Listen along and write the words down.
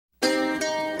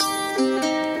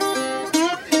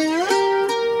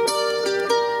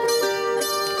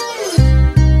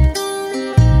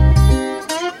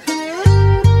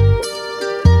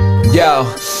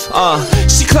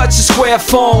She clutched a square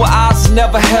phone with eyes that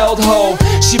never held home.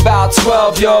 She about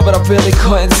 12, yo, but I really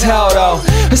couldn't tell though.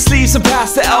 Her sleeves are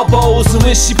past the elbows, and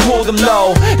when she pulled them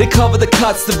low, they covered the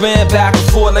cuts that ran back and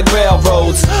forth like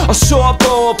railroads. A short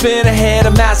bow up in her head,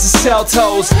 a massive shell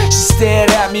toes. She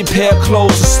stared at me, pair of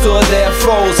clothes, and stood there and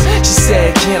froze. She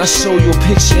said, "Can I show you a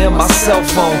picture in my cell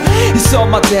phone?" It's all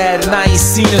my dad, and I ain't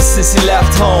seen him since he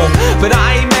left home. But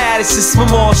I ain't mad, it's just my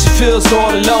mom, she feels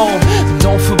all alone. But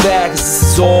don't feel bad, cause this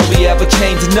is all we ever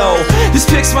came to know. This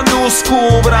pic's my new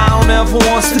school, but I don't ever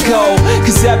want to go,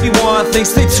 cause everyone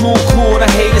thinks they too cool and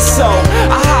I hate it so.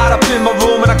 I hide up in my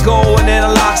room and I go and then I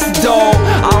lock the door.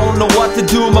 I don't know what to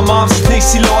do, my mom she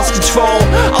thinks she lost control.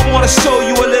 I wanna show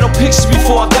you a little picture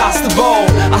before I got the roll.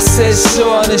 I said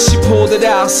sure, and then she pulled it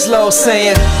out slow,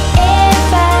 saying,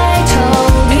 "If I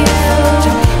told you,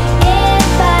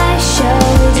 if I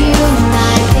showed you,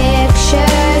 my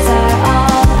pictures are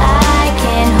all I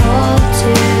can hold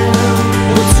to.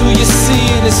 What do you see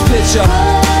in this picture?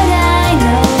 Could I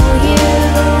know you?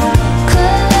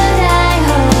 Could I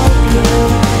hope you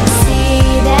see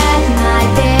that my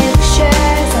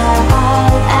pictures are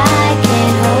all I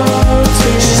can hold to?"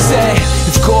 She said,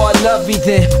 "If God loved me,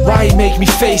 then why he make me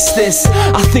face this?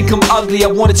 I think I'm ugly, I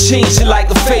wanna change it like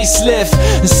a facelift."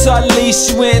 And suddenly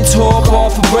she went and tore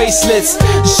off her bracelets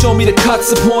and showed me the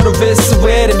cuts upon her wrists and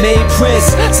where they made prints.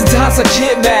 Sometimes I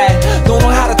get mad, don't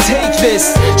know how to take this.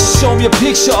 She showed me a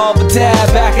picture of her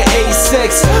dad back at age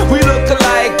 6. We look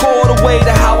alike all the way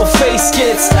to how her face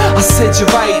gets. I said,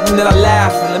 "You're right," and then I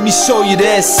laughed. Let me show you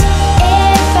this.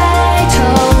 If I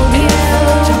told you,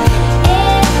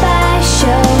 if I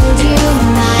showed you,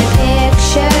 my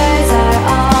pictures are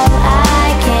all I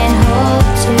can hold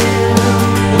to.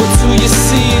 What do you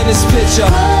see in this picture?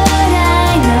 Could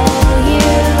I know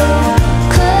you?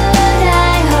 Could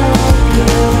I hope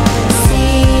you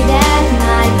see that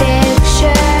my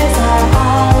pictures are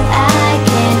all I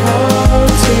can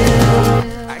hold to?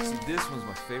 Actually, this one's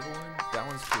my favorite one. That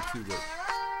one's cool too, but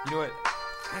you know what?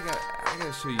 I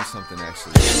gotta show you something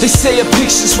actually. They say a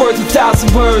picture's worth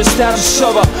 1,000 words, that'll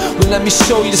show her. Well, let me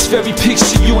show you this very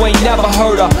picture, you ain't never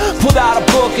heard her. Pulled out a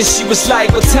book and she was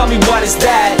like, "Well, tell me what is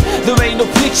that?" There ain't no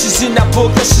pictures in that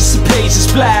book, that's just a page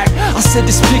that's black. I said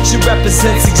this picture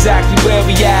represents exactly where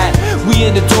we at. We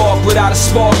in the dark without a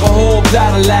spark, I hope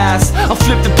that'll last. I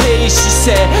flipped the page, she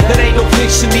said, "That ain't no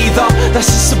picture neither, that's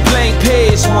just a blank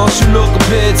page. Why don't you look a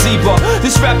bit deeper?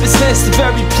 This represents the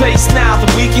very place now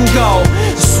that we can go.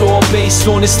 It's all based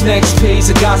on this next page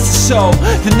I got to show.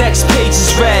 The next page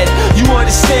is red, you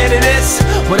understanding this?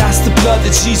 Well, that's the blood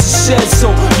that Jesus shed so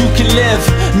you can live.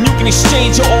 And you can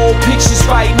exchange your old pictures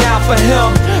right now for him,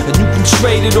 and you can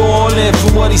trade it all in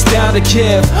for what he's down to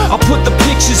give. I put the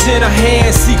pictures in her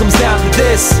hands, see comes down to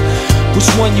this: which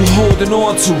one you holding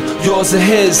on to, yours or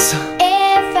his?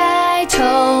 If I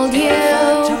told you,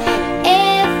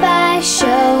 if I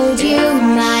showed you,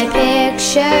 my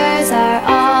pictures are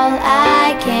all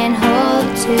I can hold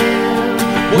to.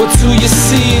 What do you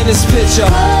see in this picture?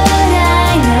 Could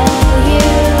I know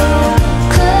you?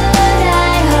 Could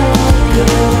I hope you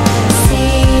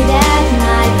see that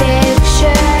my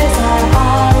pictures are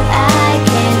all I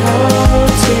can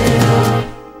hold to?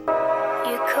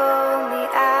 You call me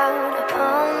out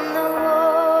upon the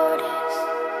waters,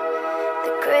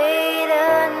 the great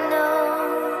unknown,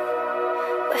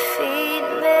 where feet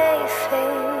may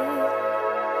fail,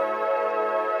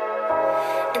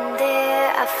 and there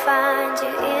I find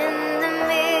you in the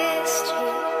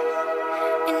mystery,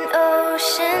 in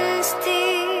oceans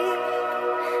deep,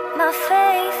 my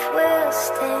faith will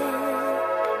stand.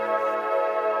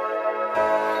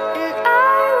 And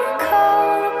I will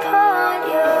call upon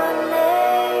your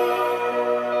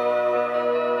name,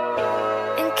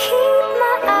 and keep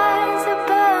my eyes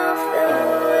above the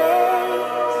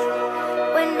waves.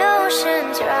 When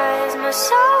oceans rise, my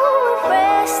soul will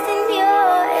rest in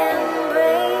your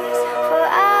embrace. For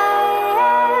I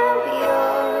am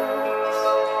yours,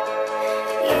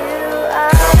 you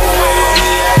are mine.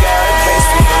 I got a place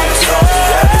for you, it's on the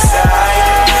other side.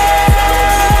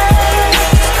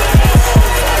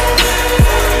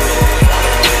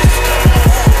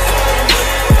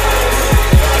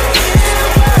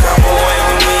 Come away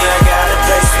with me, I got a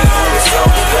place for you, it's on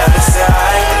the other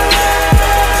side.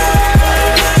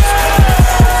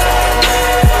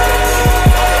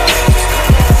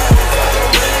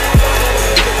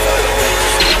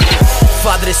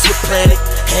 Father, this your planet,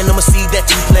 and I'm a seed that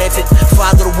you planted.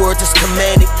 Father, the word just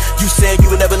commanded. You said you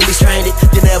would never leave me stranded,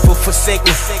 you never forsake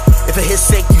me. If for his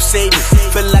sake you save me,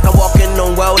 feel like I'm walking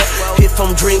on water. If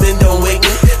I'm dreaming, don't wake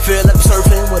me. Feel like I'm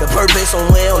surfing with a purpose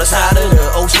somewhere on the side of the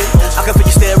ocean. I can feel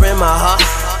you staring my heart.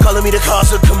 calling me the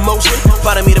cause of commotion.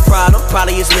 Probably me the problem,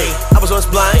 probably it's me. I was once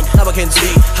blind, now I can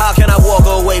see. How can I walk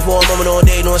away for a moment all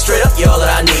day, knowing straight up, you're all that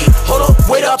I need? Hold up,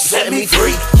 wait up, set me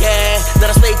free. Yeah,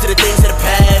 not a slave to the things of the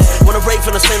past. Wanna break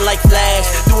from the sin like Flash.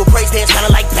 Do a praise dance,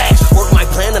 kinda like Bash. Work my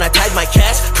plan, then I tithe my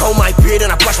cash. Comb my beard,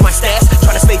 and I brush my stash.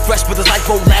 Tryna stay fresh, but this life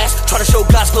won't last. Tryna show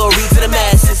God's glory to the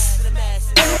masses.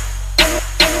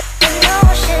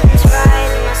 Emotions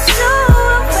rise, my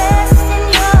soul rests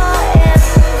in your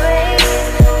embrace.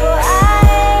 For I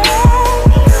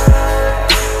am yours,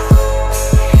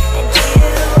 and you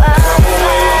are Come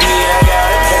away with me, I got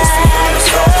a place for you. It's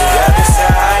on the other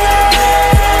side.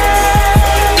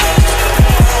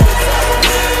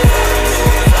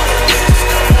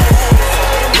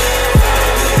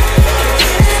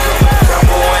 Come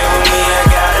away with me, I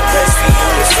got a place for you.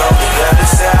 It's on the other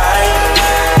side.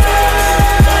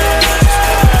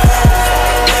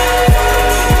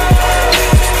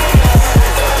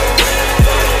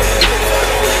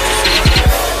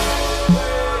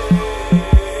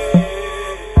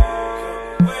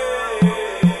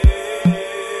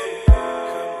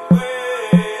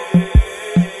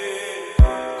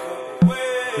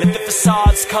 Let the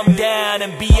facades come down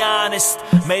and be honest.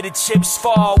 May the chips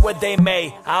fall where they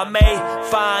may. I may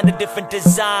find a different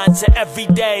design to every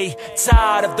day.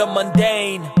 Tired of the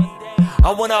mundane.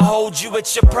 I wanna hold you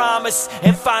at your promise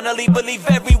and finally believe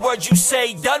every word you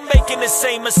say. Done making the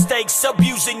same mistakes,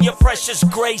 abusing your precious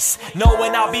grace.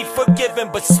 Knowing I'll be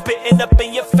forgiven, but spitting up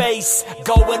in your face.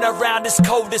 Going around this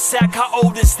cul-de-sac, how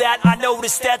old is that? I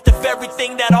noticed that the very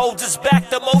thing that holds us back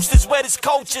the most is where this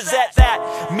culture's at. That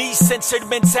me-centered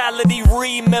mentality,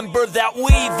 remember that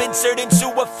we've entered into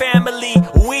a family.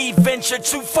 We ventured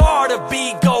too far to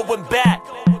be going back.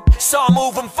 So I'm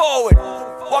moving forward,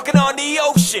 walking on the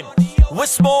ocean.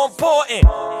 What's more important?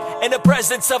 In the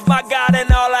presence of my God,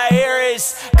 and all I hear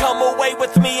is, come away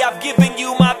with me, I've given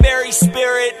you my very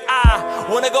spirit. I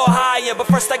wanna go higher, but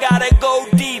first I gotta go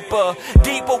deeper.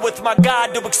 Deeper with my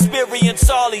God to experience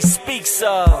all he speaks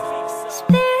of.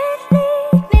 Spirit,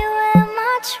 lead me where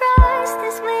my trust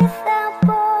is without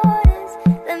borders.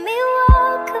 Let me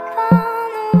walk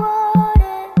upon the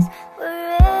waters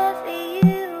wherever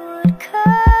you would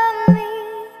call me.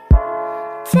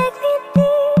 Take me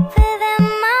deeper than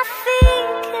my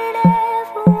feet could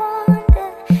ever wander,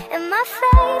 and my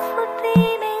faith would be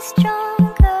made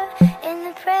stronger in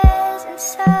the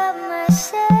presence of my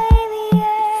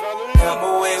Savior. Come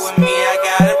away with me, I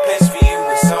got a place for you.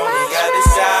 It's on the other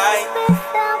side.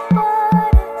 Without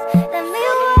borders, let me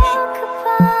walk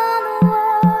upon the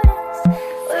waters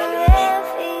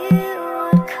wherever you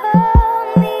would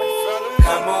call me.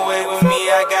 Come away with me,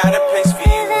 I got a place for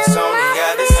you. It's on the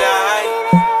other side.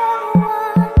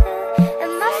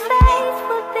 And my faith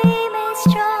would be made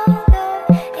stronger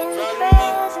in the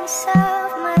presence of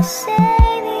my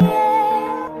Savior.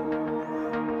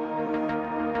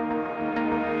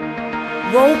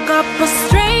 Woke up a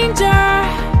stranger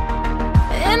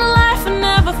in a life I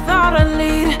never thought I'd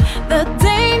lead. The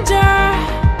danger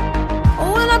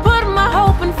when I put my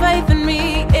hope and faith in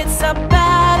me, it's a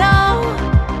battle.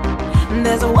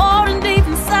 There's a war deep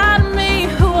inside of me.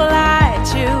 Who will I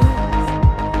choose,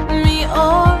 me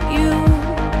or you?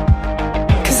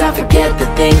 Cause I forget the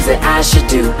things that I should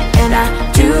do, and I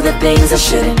do the things I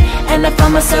shouldn't. And I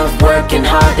find myself working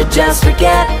hard to just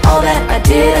forget all that I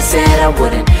did, I said I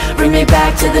wouldn't. Bring me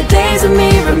back to the days of me,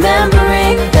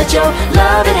 remembering that your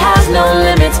love, it has no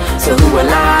limits. So who will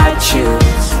I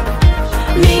choose,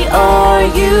 me or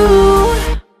you?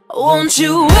 Won't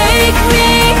you wake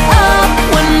me up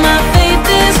when my faith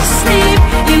is asleep?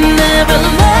 You never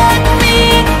let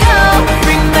me go.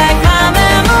 Bring back my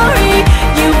memory.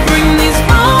 You bring these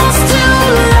bones to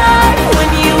life when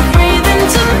you breathe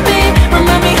into me.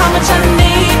 Remind me how much I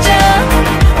need you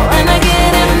when I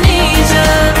get amnesia.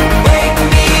 Wake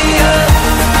me up.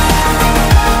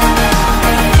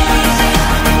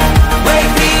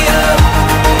 Wake me up.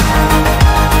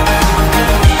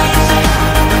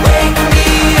 Wake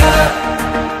me up.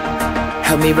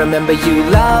 Help me remember you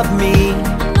love me. I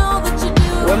know that you do,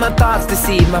 When my thoughts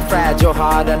deceive my fragile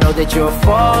heart, I know that you're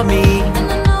for me.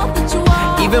 and I know that you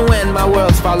are. Even when my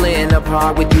world's falling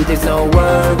apart, with you there's no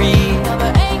worry.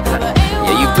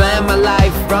 Yeah, you planned my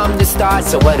life from the start,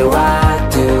 so what do? I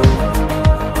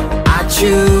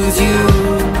choose you.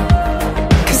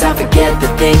 Cause I forget the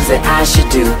things that I should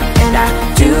do, and I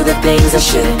do the things I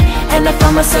shouldn't. And I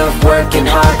find myself working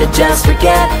hard to just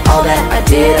forget all that I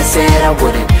did, I said I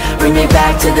wouldn't. Bring me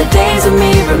back to the days of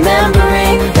me,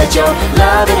 remembering that your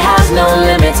love, it has no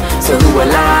limits. So who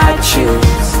will I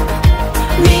choose,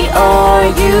 me or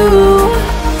you?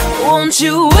 Won't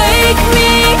you wake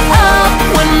me up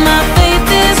when my faith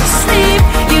is asleep?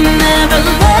 You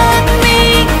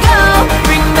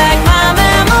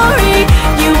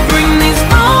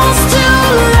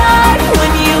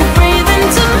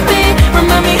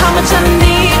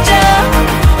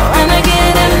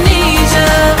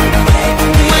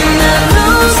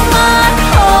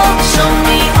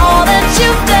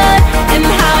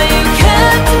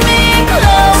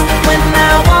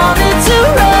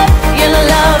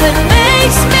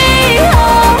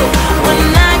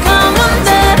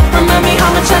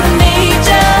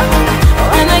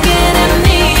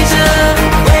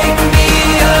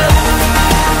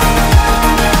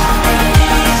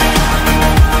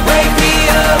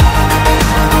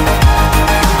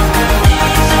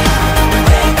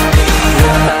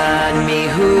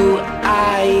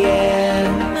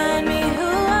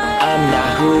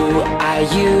who I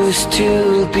used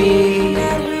to be.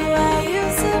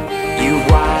 You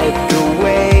wiped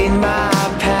away my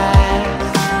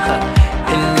past,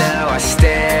 and now I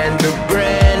stand a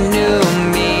brand new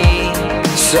me.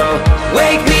 So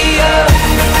wake me up,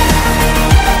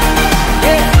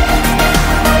 yeah,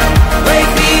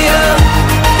 wake me up.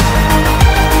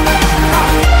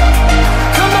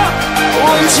 Come on,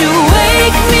 won't you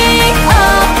wake me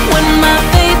up when my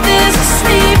faith is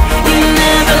asleep? You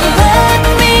never let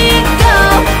me go,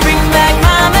 bring back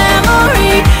my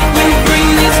memory. You bring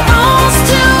these bones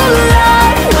to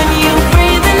life when you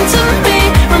breathe into me.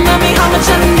 Remind me how much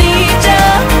I need you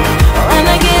when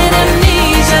I get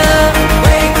amnesia.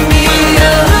 Wake me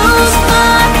up, lose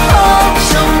my hope,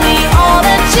 show me all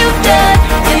that you've done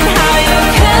and how you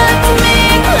kept me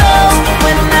close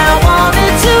when I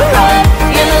wanted to run.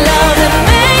 Your love that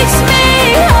makes me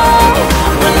whole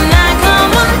when I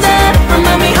come undone.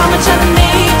 Remind me how much I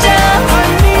need you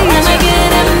when I get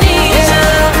amnesia.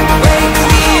 Wake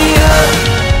me up.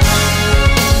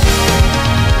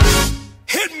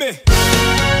 Hit me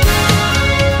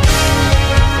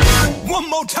one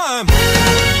more time.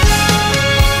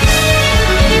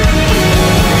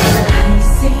 I've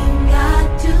seen God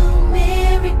do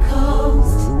miracles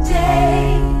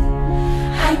today.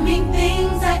 I mean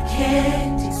things I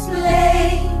can't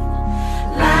explain,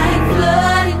 like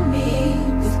flooding me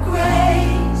with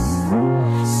grace,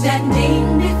 standing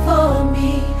before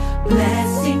me,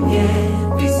 blessing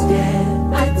every step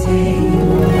I take.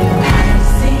 I've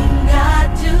seen God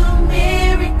do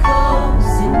miracles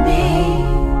in me,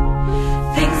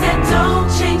 things that don't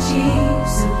change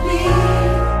easily.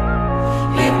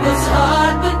 It was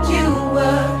hard, but you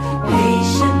were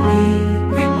patiently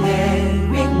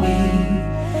preparing me.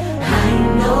 I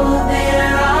know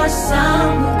there are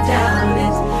some who doubt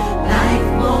it. Life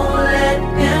won't let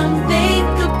them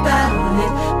think about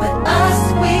it, but us,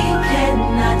 we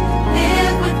cannot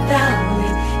live without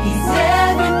it. He's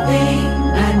everything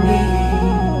I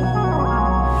need.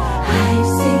 I've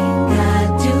seen God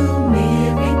do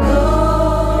miracles.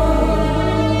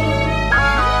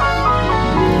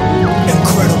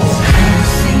 Incredible. I've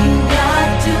seen God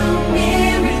do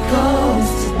miracles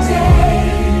today.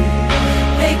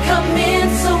 They come in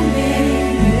so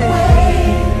many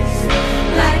ways,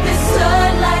 like the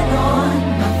sunlight on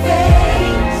my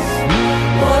face,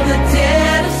 or the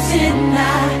debt of sin I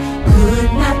could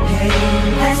not pay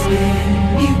has been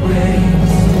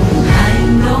erased. I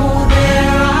know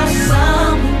there are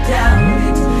some who doubt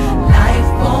it. Life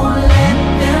won't let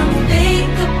them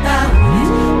think about it,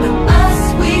 but us,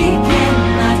 we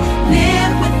cannot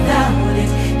live without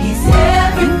it. He's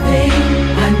everything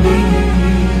I need.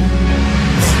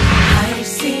 I've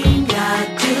seen God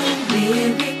do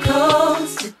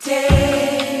miracles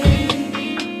today.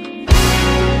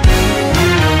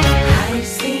 I've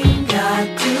seen God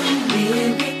do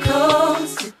miracles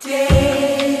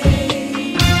today.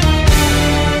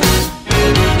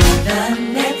 The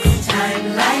next time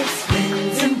life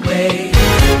spins in waves,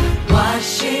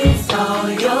 washes all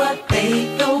your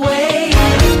faith away.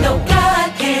 No, God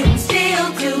can still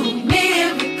do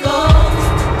miracles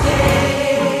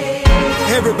today.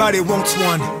 Everybody wants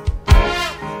one.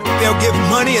 They'll give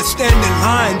money and stand in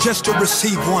line just to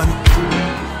receive one.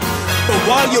 But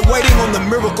while you're waiting on the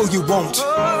miracle you want,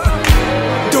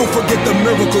 don't forget the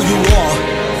miracle you are.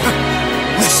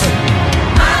 Listen.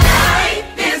 My life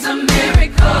is a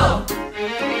miracle.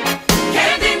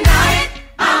 Can't deny it,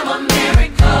 I'm a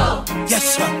miracle. Yes,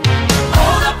 sir.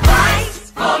 Oh, the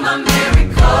price for my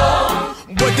miracle.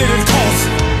 What did it cost?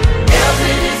 Nails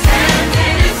in his hands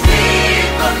and his feet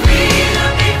for me to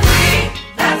be free.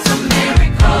 That's a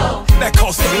miracle. That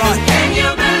cost a lot. Can you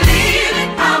believe it?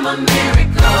 I'm a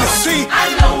miracle. You see? I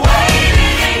know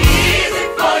waiting ain't easy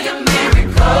for your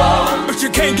miracle. But you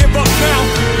can't give up now.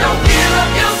 Don't give up,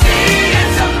 you'll see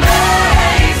it's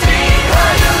amazing.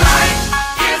 'Cause your life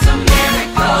is a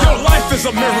miracle. Your life is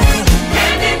a miracle.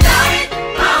 Can't deny it,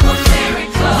 I'm a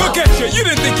miracle. Look at you. You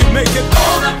didn't think you'd make it.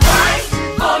 Oh, the price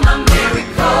for my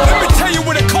miracle. Let me tell you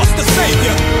what it cost to save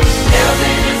you. Nails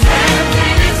in his hands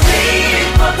and his feet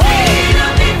for me to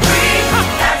be free.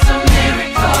 That's a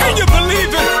miracle. Can you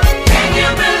believe it? Can you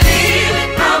believe it?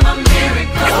 I'm a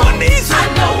miracle. It wasn't easy. I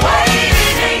know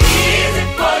waiting ain't easy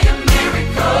for your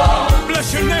miracle. Bless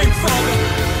your name, Father.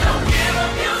 Don't give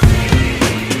up, you'll see.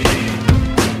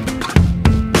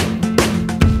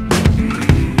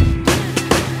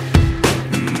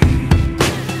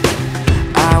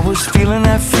 I was feeling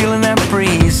that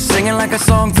breeze, singing like a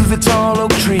song through the tall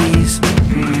oak trees.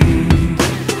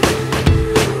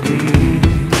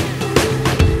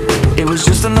 It was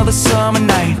just another summer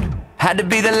night, had to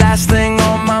be the last thing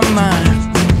on my mind.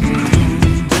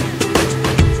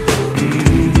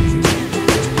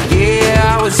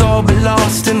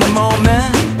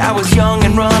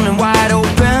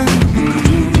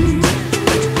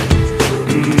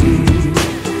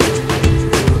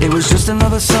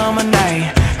 summer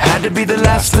night. Had to be the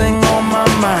last thing on my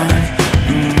mind.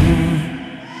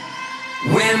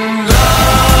 When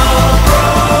love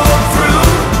broke through,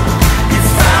 you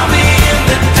found me in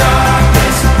the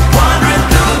darkness, wandering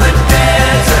through the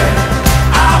desert.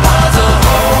 I was a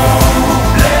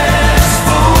hopeless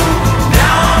fool.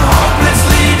 Now I'm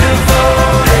hopelessly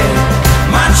devoted.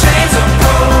 My chains are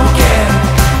broken,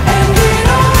 and it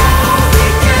all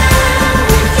began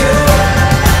with you.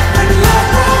 When love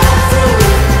broke through,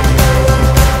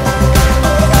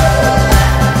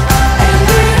 and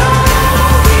it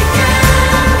all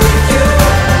began with you.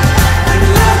 When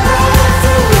love broke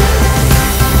through,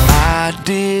 I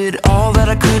did all that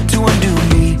I could to undo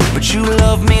me, but you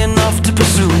loved me enough to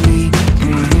pursue me.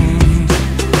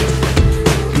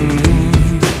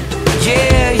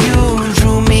 Yeah, you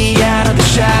drew me out of the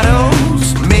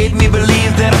shadows, made me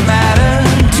believe that I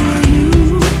mattered to you.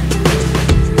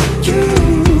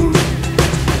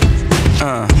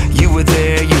 You were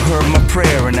there, you heard my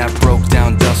prayer in that broke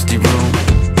down dusty room.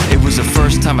 It was the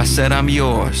first time I said I'm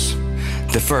yours,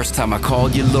 the first time I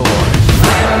called you Lord.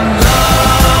 When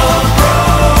love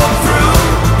broke through,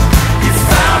 you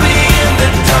found me in the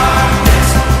darkness,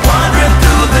 wandering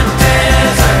through the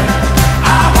desert.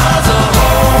 I was a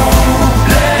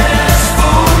hopeless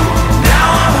fool. Now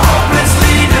I'm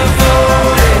hopelessly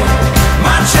devoted.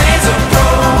 My chains are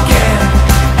broken,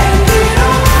 and it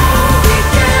all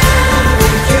began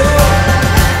with you.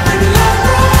 When love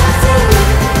broke through,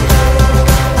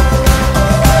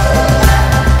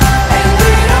 and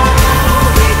it all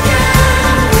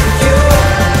began with you.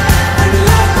 When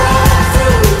love broke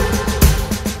through.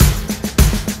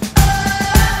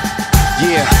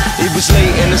 Yeah, it was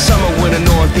late in the summer when a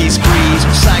northeast breeze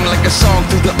sang like a song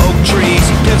through the oak trees.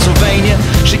 Pennsylvania,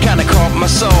 she kinda caught my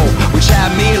soul, which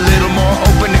had me a little more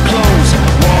open to close.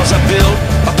 Walls I built,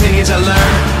 opinions I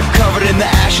learned, covered in the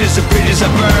ashes of bridges I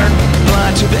burned.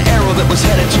 Blind to the arrow that was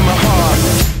headed to my heart,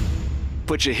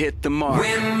 but you hit the mark.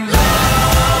 When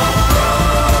love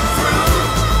broke through,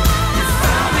 you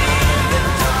found me in the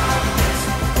darkness,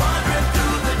 wandering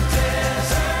through the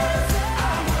desert.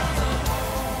 I was a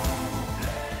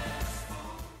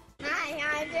Hi,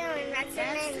 how you doing? What's your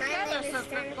name? My name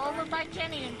is Over by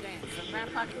Kenny and Dance, and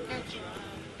Grandpa can get you.